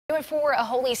For a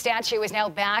holy statue is now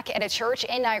back at a church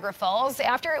in Niagara Falls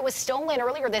after it was stolen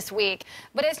earlier this week.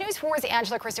 But as News 4's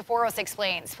Angela Cristoforos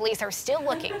explains, police are still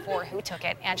looking for who took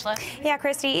it. Angela? Yeah,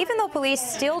 Christy, even though police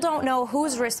still don't know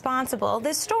who's responsible,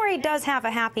 this story does have a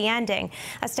happy ending.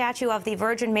 A statue of the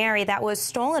Virgin Mary that was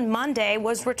stolen Monday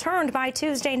was returned by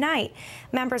Tuesday night.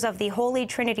 Members of the Holy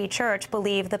Trinity Church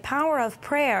believe the power of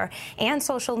prayer and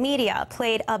social media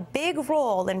played a big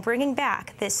role in bringing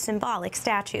back this symbolic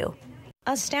statue.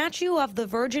 A statue of the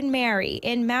Virgin Mary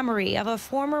in memory of a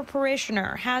former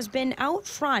parishioner has been out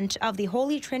front of the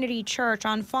Holy Trinity Church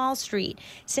on Fall Street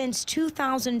since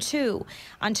 2002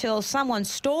 until someone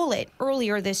stole it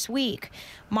earlier this week.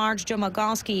 Marge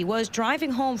Domagalski was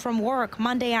driving home from work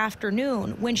Monday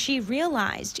afternoon when she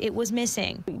realized it was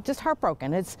missing. Just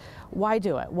heartbroken. It's why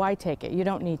do it? Why take it? You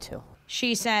don't need to.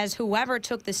 She says whoever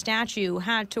took the statue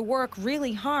had to work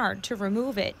really hard to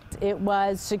remove it. It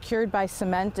was secured by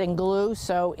cement and glue,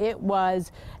 so it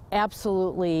was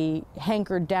absolutely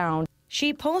hankered down.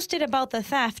 She posted about the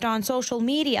theft on social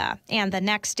media, and the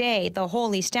next day, the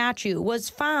holy statue was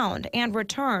found and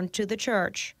returned to the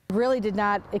church. Really did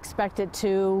not expect it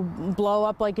to blow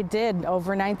up like it did,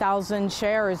 over 9,000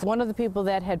 shares. One of the people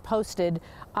that had posted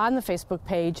on the Facebook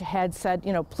page had said,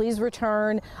 you know, please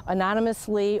return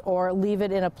anonymously or leave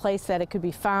it in a place that it could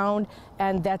be found,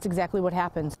 and that's exactly what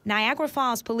happened. Niagara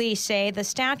Falls police say the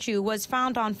statue was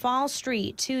found on Fall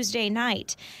Street Tuesday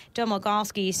night.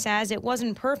 Domagalski says it was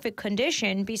in perfect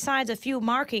condition besides a few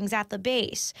markings at the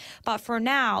base, but for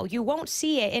now you won't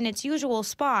see it in its usual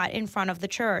spot in front of the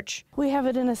church. We have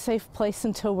it in a safe place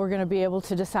until we're going to be able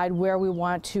to decide where we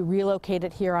want to relocate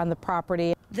it here on the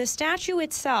property. The statue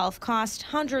itself cost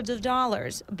hundreds of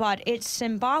dollars, but its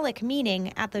symbolic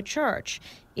meaning at the church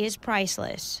is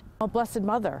priceless. A Blessed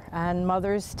Mother, and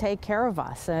mothers take care of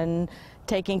us and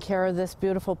taking care of this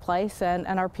beautiful place and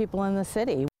our people in the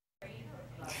city.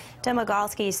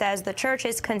 Domagalski says the church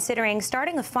is considering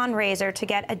starting a fundraiser to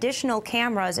get additional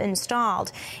cameras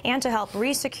installed and to help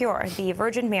resecure the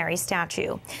Virgin Mary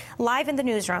statue. Live in the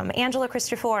newsroom, Angela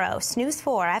Cristoforos, News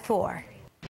 4 at 4.